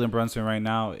that Jalen Brunson right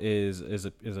now is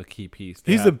a key piece.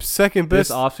 He's the second best.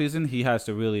 This offseason, he has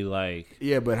to really like.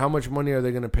 Yeah, but how much money are they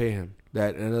going to pay him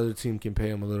that another team can pay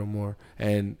him a little more?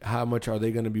 And how much are they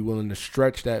going to be willing to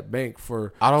stretch that bank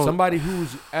for somebody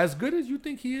who's as good as you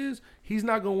think he is? He's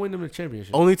not going to win them the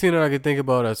championship. Only team that I can think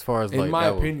about as far as in like my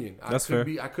that opinion. That's fair.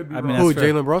 I could be I wrong. mean, Who that's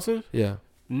fair. Jalen Brunson? Yeah.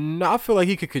 No, I feel like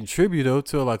he could contribute though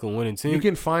to like a winning team. You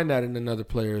can find that in another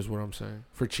player is what I'm saying.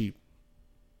 For cheap.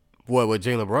 What with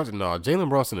Jalen Brunson? No, Jalen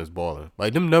Brunson is balling.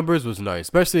 Like them numbers was nice,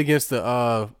 especially against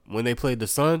the when they played the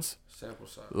Suns. Sample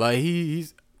size. Like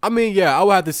he's. I mean, yeah, I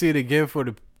would have to see it again for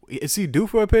the. Is he due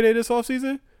for a payday this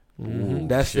offseason? Ooh,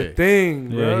 That's shit. the thing,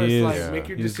 bro. Yeah, he It's is. like Yeah. make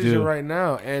your He's decision due. right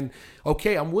now. And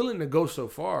okay, I'm willing to go so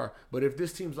far, but if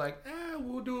this team's like,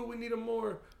 we'll do it, we need him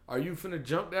more. Are you finna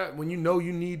jump that when you know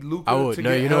you need Luka I would. to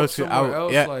No, get you know help what's somewhere I would,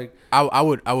 else? yeah, Like,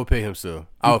 I would pay him still.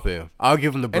 I would pay him. I'll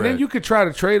give him the bread. and then you could try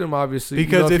to trade him, obviously,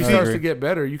 Because if if he he- starts to get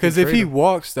better, you can Because if trade he him.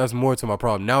 walks, that's more to my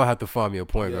problem. Now I have to find me a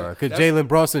point Yeah, guard. Because that's- Jalen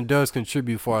Brunson does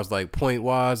contribute as far as like point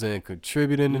wise and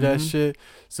contributing to that shit.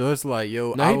 So it's like,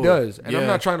 yo, No, I he would- does, and I'm yeah.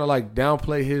 not trying to like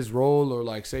downplay his role or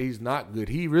like say he's not good.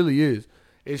 He really is.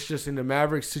 It's just in the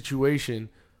Mavericks situation,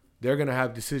 they're gonna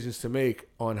have decisions to make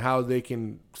on how they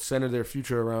can center their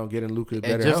future around getting Luka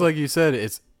better. And just help. like you said,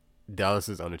 it's Dallas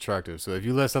is unattractive. So if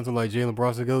you let something like Jalen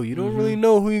Brunson go, you don't really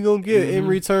know who you're gonna get in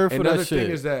return for Another that shit.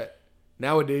 thing is that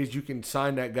nowadays you can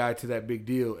sign that guy to that big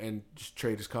deal and just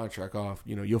trade his contract off.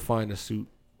 You know, you'll find a suit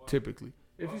typically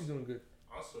if he's doing good.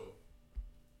 Also,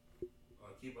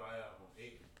 keep an eye out on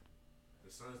Ayton.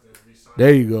 The Suns didn't re-sign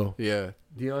There you go, yeah.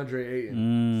 DeAndre Ayton.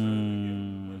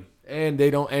 Mm. And they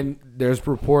don't. And there's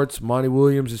reports Monty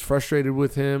Williams is frustrated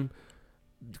with him.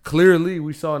 Clearly,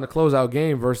 we saw in the closeout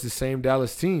game versus the same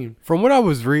Dallas team. From what I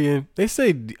was reading, they say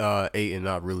Ayton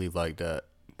not really like that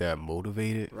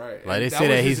motivated. Right. Like And they that say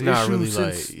that was he's his not issue really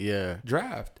since like yeah.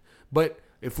 draft. But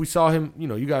if we saw him, you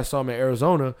know, you guys saw him at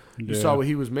Arizona. You Yeah. saw what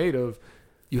he was made of.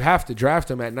 You have to draft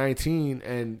him at 19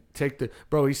 and take the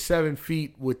bro. He's 7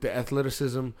 feet with the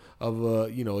athleticism of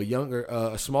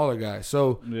a smaller guy.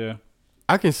 So Yeah.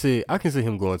 I can see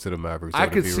him going to the Mavericks. I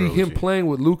to could be see real with him you. playing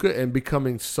with Luka and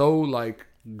becoming so like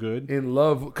Good. in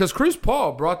love because Chris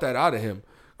Paul brought that out of him.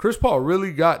 Chris Paul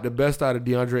really got the best out of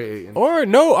DeAndre Ayton. Or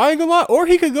no, I ain't gonna lie. Or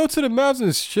he could go to the Mavs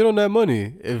and shit on that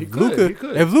money. He If could, he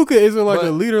could. Luka isn't like But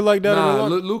a leader like that, Nah,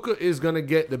 Luka is gonna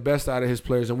get the best out of his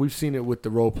players, and we've seen it with the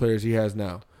role players he has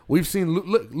now. We've seen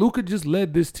Luka just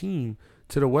led this team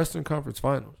to the Western Conference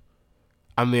Finals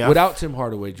I mean, without Tim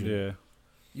Hardaway Jr. Yeah.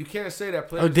 You can't say that.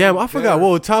 Players oh damn, are I forgot. better.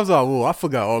 Whoa, time's out. Whoa, I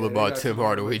forgot all Yeah, they about got Tim Tim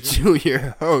Hardaway Hardaway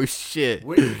Jr. Oh shit.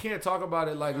 You can't talk about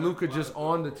it like Luka just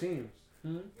on the team.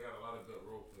 They got a lot of good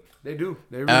role players. They do.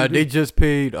 They really do. They just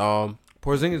paid.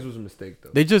 Porzingis was a mistake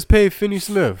though. They just paid Finney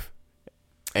Smith.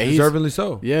 And he's- Deservedly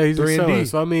so. Yeah, he's a 3 and D. seller.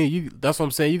 So I mean, that's what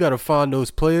I'm saying. You got to find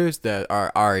those players that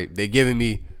are all right. They're giving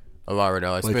me a lot right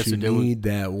now. Like But Spencer you Dinwiddie. need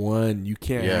that one. You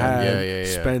can't Yeah, have yeah.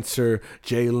 Spencer,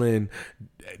 Jalen,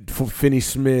 Finney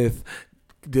Smith,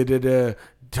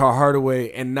 Tar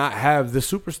Hardaway, and not have the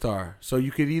superstar. So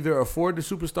you could either afford the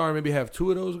superstar and maybe have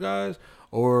two of those guys,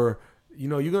 or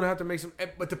you're gonna have to make some.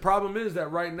 But the problem is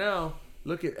that right now,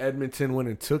 look at Edmonton when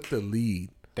it took the lead.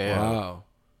 Damn. Wow,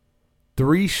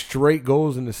 3 straight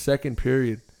goals in the second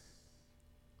period.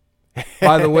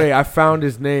 By the way, I found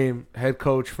his name, head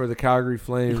coach for the Calgary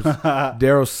Flames,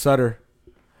 Daryl Sutter.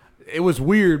 It was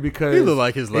weird because He looked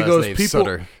like his last name,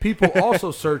 Sutter. People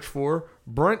also search for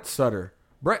Brent Sutter,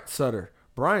 Brett Sutter,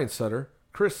 Brian Sutter,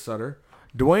 Chris Sutter,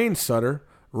 Dwayne Sutter,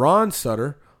 Ron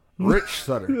Sutter, Rich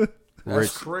Sutter. That's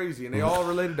Rich. crazy, and they all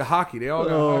related to hockey. They all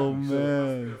got Oh hockey. So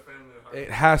man,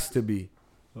 it has to be.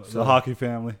 the hockey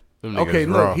family. Them Okay, niggas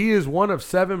look, raw. he is one of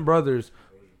 7 brothers,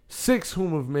 6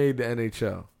 whom have made the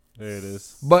NHL. There it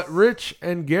is. But Rich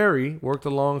and Gary worked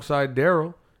alongside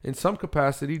Daryl in some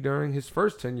capacity during his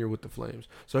first tenure with the Flames.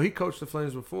 So he coached the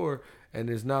Flames before and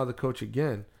is now the coach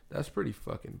again. That's pretty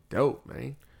fucking dope,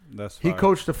 man. That's He fire.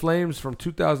 coached the Flames from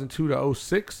 2002 to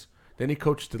 06. Then he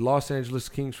coached the Los Angeles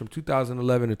Kings from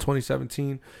 2011 to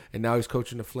 2017. And now he's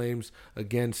coaching the Flames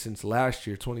again since last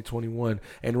year, 2021.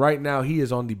 And right now he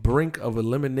is on the brink of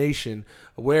elimination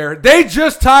where they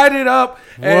just tied it up.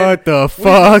 and What the we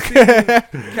can fuck?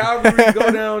 see Calgary go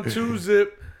down 2-0.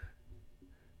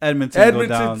 Edmonton go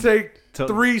down. Edmonton take to-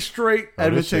 3 straight. Oh, this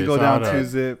Edmonton shit's go down hot up.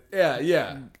 2-0.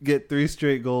 Yeah. Get 3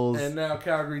 straight goals. And now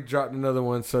Calgary dropped another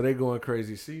one, so they going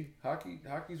crazy. See,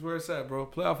 hockey's where it's at, bro.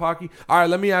 Playoff hockey. All right,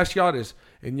 let me ask y'all this,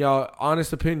 in y'all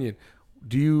honest opinion,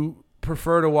 do you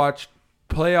prefer to watch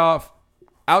playoff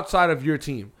outside of your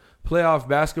team, playoff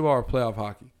basketball or playoff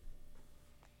hockey?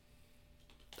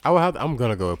 I'm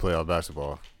gonna go with playoff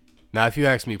basketball. Now, if you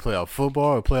ask me playoff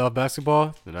football or playoff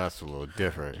basketball, then that's a little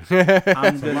different.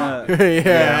 I'm gonna.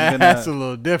 yeah, I'm that's a gonna.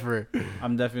 little different.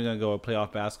 I'm definitely gonna go with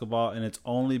playoff basketball, and it's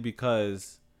only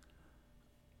because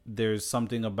there's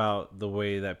something about the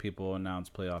way that people announce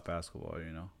playoff basketball.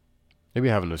 They be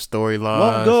having a storyline.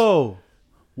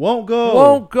 Won't go.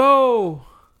 Won't go.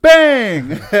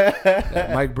 Bang.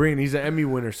 Mike Breen, he's an Emmy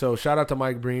winner, so shout out to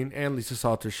Mike Breen and Lisa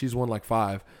Salter. She's won like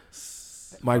 5.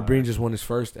 Mike Breen just won his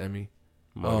first Emmy.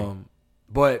 Money.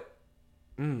 But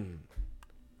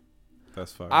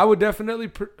That's fine. I would definitely,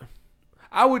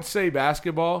 I would say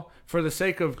basketball for the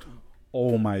sake of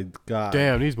Oh my god.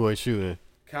 Damn, these boys shooting.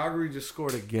 Calgary just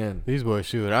scored again. These boys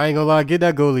shooting. I ain't gonna lie, get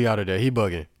that goalie out of there. He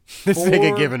bugging. This 4,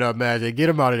 nigga giving up magic. Get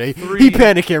him out of there. 3, He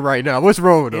panicking right now. What's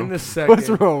wrong with him? In the second, What's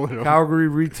wrong with him? Calgary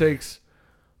retakes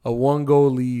a 1-goal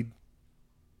lead.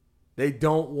 They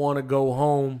don't want to go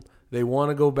home. They want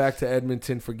to go back to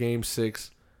Edmonton for Game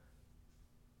 6.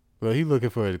 Well, he looking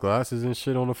for his glasses and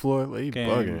shit on the floor. Like, he Game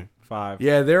bugging. 5.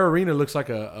 Yeah, their arena looks like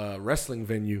a wrestling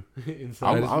venue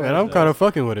inside. I'm kind of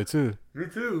fucking with it too. Me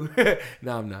too.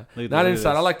 No, I'm not. Look at Not this.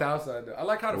 inside. I like the outside. Though. I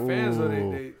like how the fans though,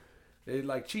 Ooh. they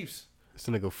like Chiefs. This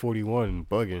nigga 41 and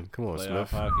bugging. Come on, Playoff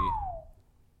Smith. hockey.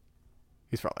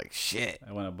 He's probably like shit.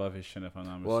 I went above his shin if I'm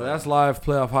not mistaken. Well, that's live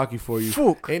playoff hockey for you.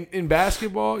 Fuck. In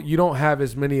basketball, you don't have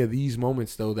as many of these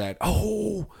moments though. That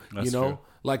That's true.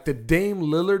 like the Dame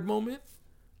Lillard moment,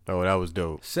 Oh, that was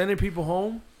dope. sending people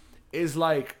home, is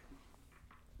like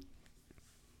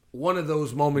one of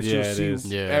those moments Yeah, you'll it see is.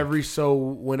 Yeah. every so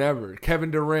whenever.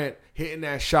 Kevin Durant hitting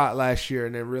that shot last year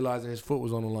and then realizing his foot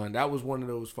was on the line. That was one of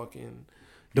those fucking.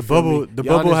 The bubble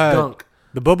Giannis had dunk.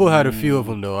 the bubble had a few of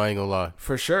them though. I ain't gonna lie.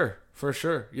 For sure.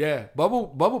 Yeah.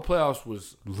 Bubble playoffs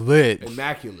was Lit,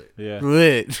 immaculate. Yeah.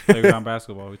 lit. Playground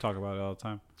basketball. We talk about it all the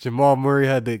time. Jamal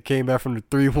Murray came back from the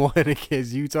 3-1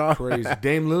 against Utah. Crazy.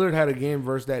 Dame Lillard had a game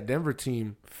versus that Denver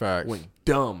team. Facts. Went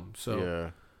dumb. So Yeah.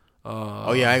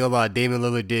 Oh yeah, I ain't gonna lie. Damian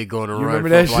Lillard did go on a run. remember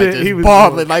from, that like, shit? just He was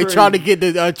balling, going like crazy. trying to get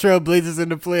the Trailblazers in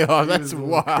the playoffs. he That's was going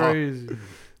wild. Crazy.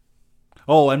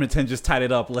 Oh, Edmonton just tied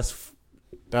it up.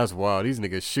 That's wild. These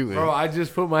niggas shooting. Bro, I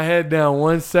just put my head down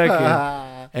 1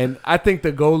 second, and I think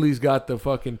the goalies got the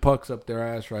fucking pucks up their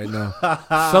ass right now.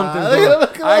 Something's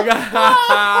going. I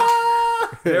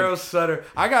got Daryl Sutter.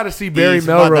 I got to see Barry These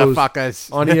Melrose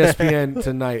motherfuckers. on ESPN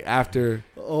tonight after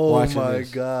watching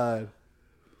this. god.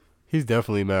 He's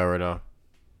definitely mad right now.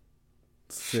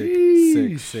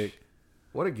 Sick.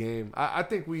 What a game! I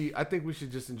think we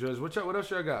should just enjoy this. What else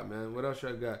y'all got, man? What else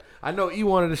y'all got? I know E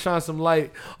wanted to shine some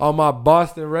light on my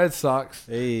Boston Red Sox.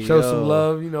 Hey, Show yo. some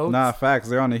love, Nah, facts.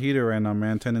 They're on the heater right now,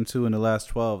 man. 10-2 in the last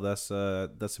 12.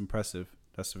 That's impressive.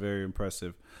 That's very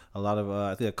impressive. A lot of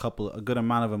I think a good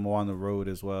amount of them are on the road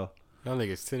as well. Y'all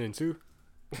niggas 10-2.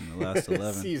 In the last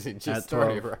 11. Season just At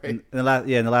started, 12. right? In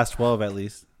the last 12 at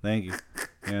least. Thank you. You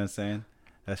know what I'm saying?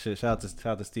 That shit. Shout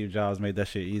out to Steve Jobs, made that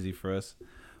shit easy for us.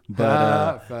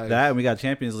 But Facts. that and we got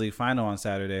Champions League final on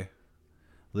Saturday.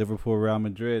 Liverpool, Real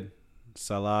Madrid.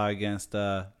 Salah against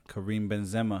Karim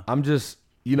Benzema. I'm just,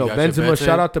 got your Benzema. bets in?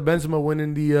 Shout out to Benzema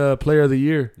winning the Player of the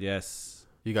Year. Yes.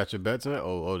 You got your bets in?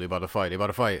 Oh, they about to fight.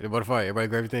 Everybody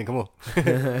grab everything. Come on.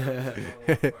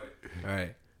 All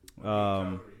right.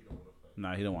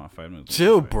 Nah, he don't want to fight him.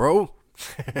 Chill, bro.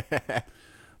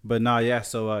 But nah, yeah.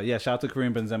 So shout out to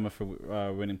Karim Benzema for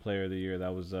winning Player of the Year.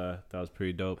 That was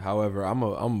pretty dope. However, I'm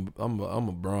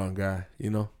a Bron guy.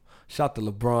 Shout to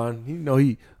LeBron.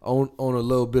 He own a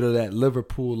little bit of that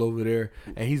Liverpool over there,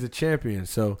 and he's a champion.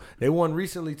 So they won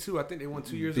recently too. I think they won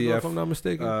 2 years ago, if I'm not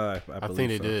mistaken. I I believe think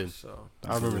they so. did. So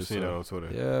I remember seeing that on Twitter.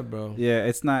 yeah, bro. Yeah,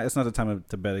 it's not the time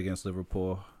to bet against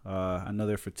Liverpool. I know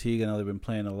they're fatigued. I know they've been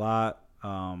playing a lot.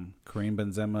 Karim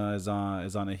Benzema is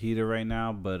on a heater right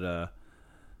now, but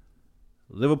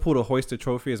Liverpool to hoist the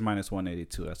trophy is minus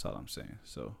 182. That's all I'm saying.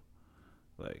 So,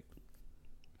 like,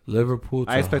 Liverpool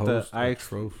to I expect host a a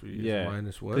trophy is yeah.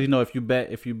 minus what? 'Cause,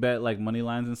 if you bet like money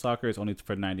lines in soccer, it's only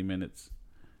for 90 minutes.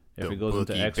 If The it goes into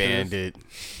bookie extras, bandit.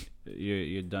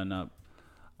 you're done up.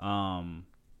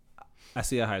 I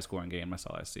see a high scoring game. That's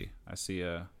all I see. I see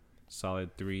a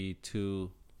solid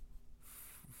 3-2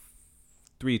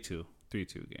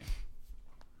 game.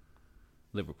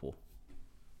 Liverpool.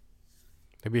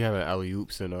 They be having alley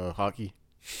oops in hockey.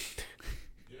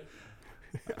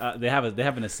 They have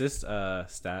an assist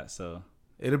stat, so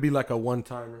It'll be like a one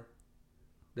timer.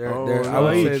 I no,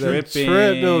 would he say that. tripped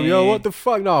them. Yo, what the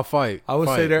fuck? No, fight. I would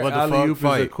Fight. say their What the alley fuck? oop is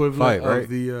Fight. equivalent Fight, of right?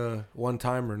 the one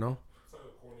timer. No. It's like a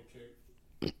corner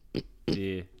kick.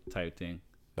 yeah, type thing.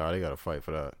 Nah, they gotta fight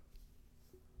for that.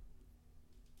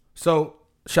 So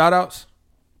shout outs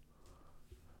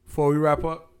before we wrap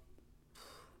up.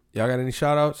 Y'all got any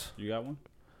shout outs? You got one?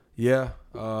 Yeah.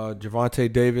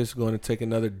 Gervonta Davis going to take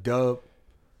another dub.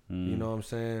 You know what I'm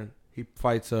saying? He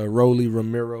fights Rolly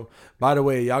Romero. By the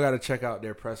way, y'all got to check out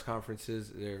their press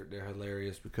conferences. They're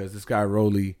hilarious because this guy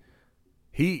Rolly,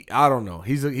 I don't know.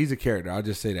 He's a character. I'll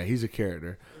just say that. He's a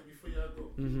character. Before y'all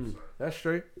go, sorry. That's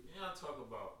straight. Y'all talk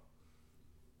about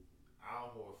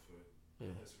Al Horford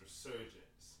and his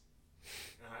resurgence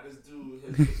and how this dude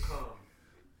has become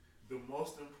the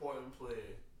most important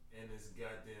player in this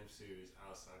goddamn series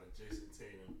outside of Jason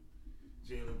Tatum,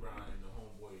 Jaylen Brown, and the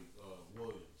homeboy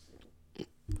Williams.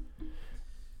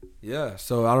 Yeah,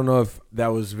 so I don't know if that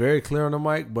was very clear on the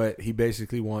mic, but he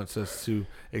basically wants us to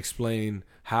explain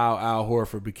how Al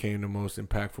Horford became the most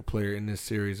impactful player in this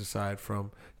series aside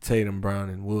from Tatum, Brown,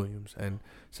 and Williams. And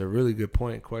it's a really good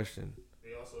question.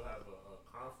 They also have a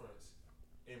conference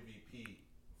MVP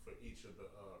for each of the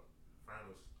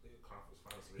conference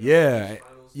finals. So they have Yeah, each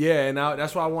finals. yeah, and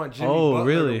that's why I want Jimmy Oh, Butler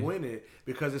really? to win it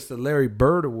because it's the Larry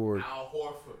Bird Award. Al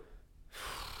Horford.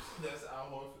 That's Al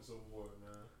Horford's award, man.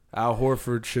 Al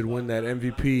Horford should win that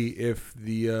MVP if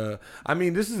the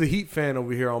this is a Heat fan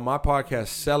over here on my podcast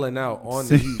selling out on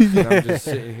the Heat, and I'm just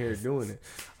sitting here doing it.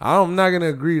 I'm not going to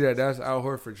agree that that's Al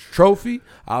Horford's trophy.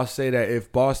 I'll say that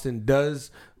if Boston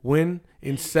does win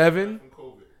in 7,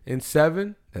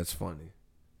 that's funny.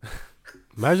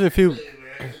 Imagine if he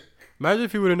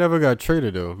would have never got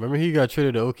traded though. Remember he got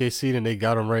traded to OKC and they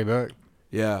got him right back.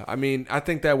 Yeah, I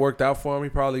think that worked out for him. He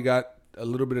probably got a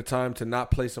little bit of time to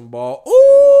not play some ball.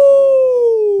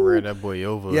 Ooh! Ran that boy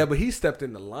over. Yeah, but he stepped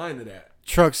in the line of that.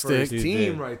 Truck For his stick. He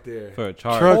team did. right there. For a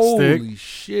charge. Truck Holy stick.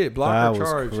 shit. Blocker That was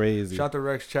charge. crazy. Shout to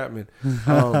Rex Chapman.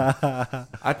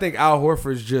 I think Al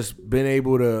Horford's just been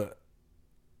able to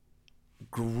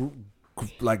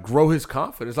grow his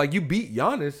confidence. Like, you beat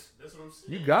Giannis. That's what I'm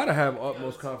saying. You got to have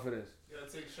utmost confidence. You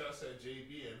gotta take shots at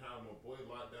JB and how my boy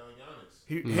locked down Giannis.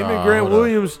 Him Nah, and Grant hold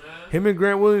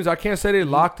up. Williams, I can't say they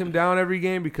locked him down every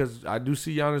game because I do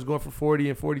see Giannis going for 40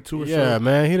 and 42 or so. Yeah,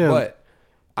 man. He didn't. But,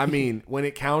 when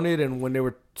it counted and when they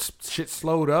were shit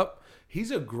slowed up, he's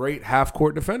a great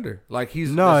half-court defender. Like, it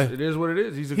is what it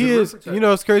is. He's a good he rim is. protector. You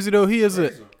know, it's crazy though. He is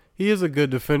a good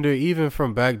defender. Even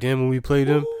from back then when we played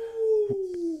him.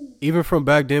 Even from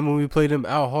back then when we played him,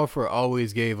 Al Horford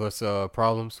always gave us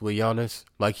problems with Giannis.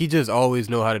 Like, he just always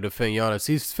know how to defend Giannis.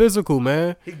 He's physical,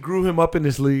 man. He grew him up in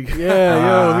this league.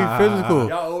 Yeah, he physical.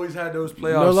 Y'all always had those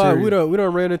playoff No lie, series. we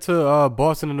done ran into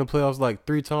Boston in the playoffs like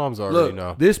 3 times already Look,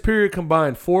 now. this period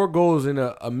combined 4 goals in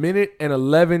a minute and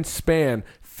 11 span.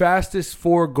 Fastest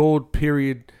 4-goal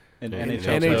period In In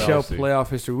NHL playoff playoff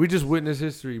history. We just witnessed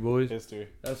history, boys. history.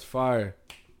 That's fire.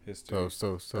 History.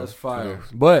 So That's fire.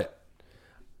 But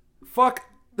fuck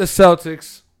the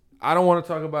Celtics. I don't want to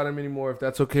talk about them anymore if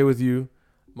that's okay with you.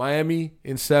 Miami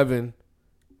in 7.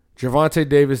 Gervonta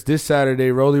Davis this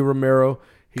Saturday. Rolly Romero.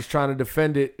 He's trying to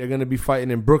defend it. They're going to be fighting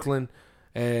in Brooklyn.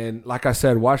 And like I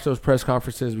said, watch those press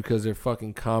conferences because they're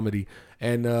fucking comedy.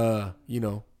 And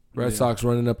Red Sox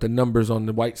running up the numbers on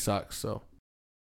the White Sox. So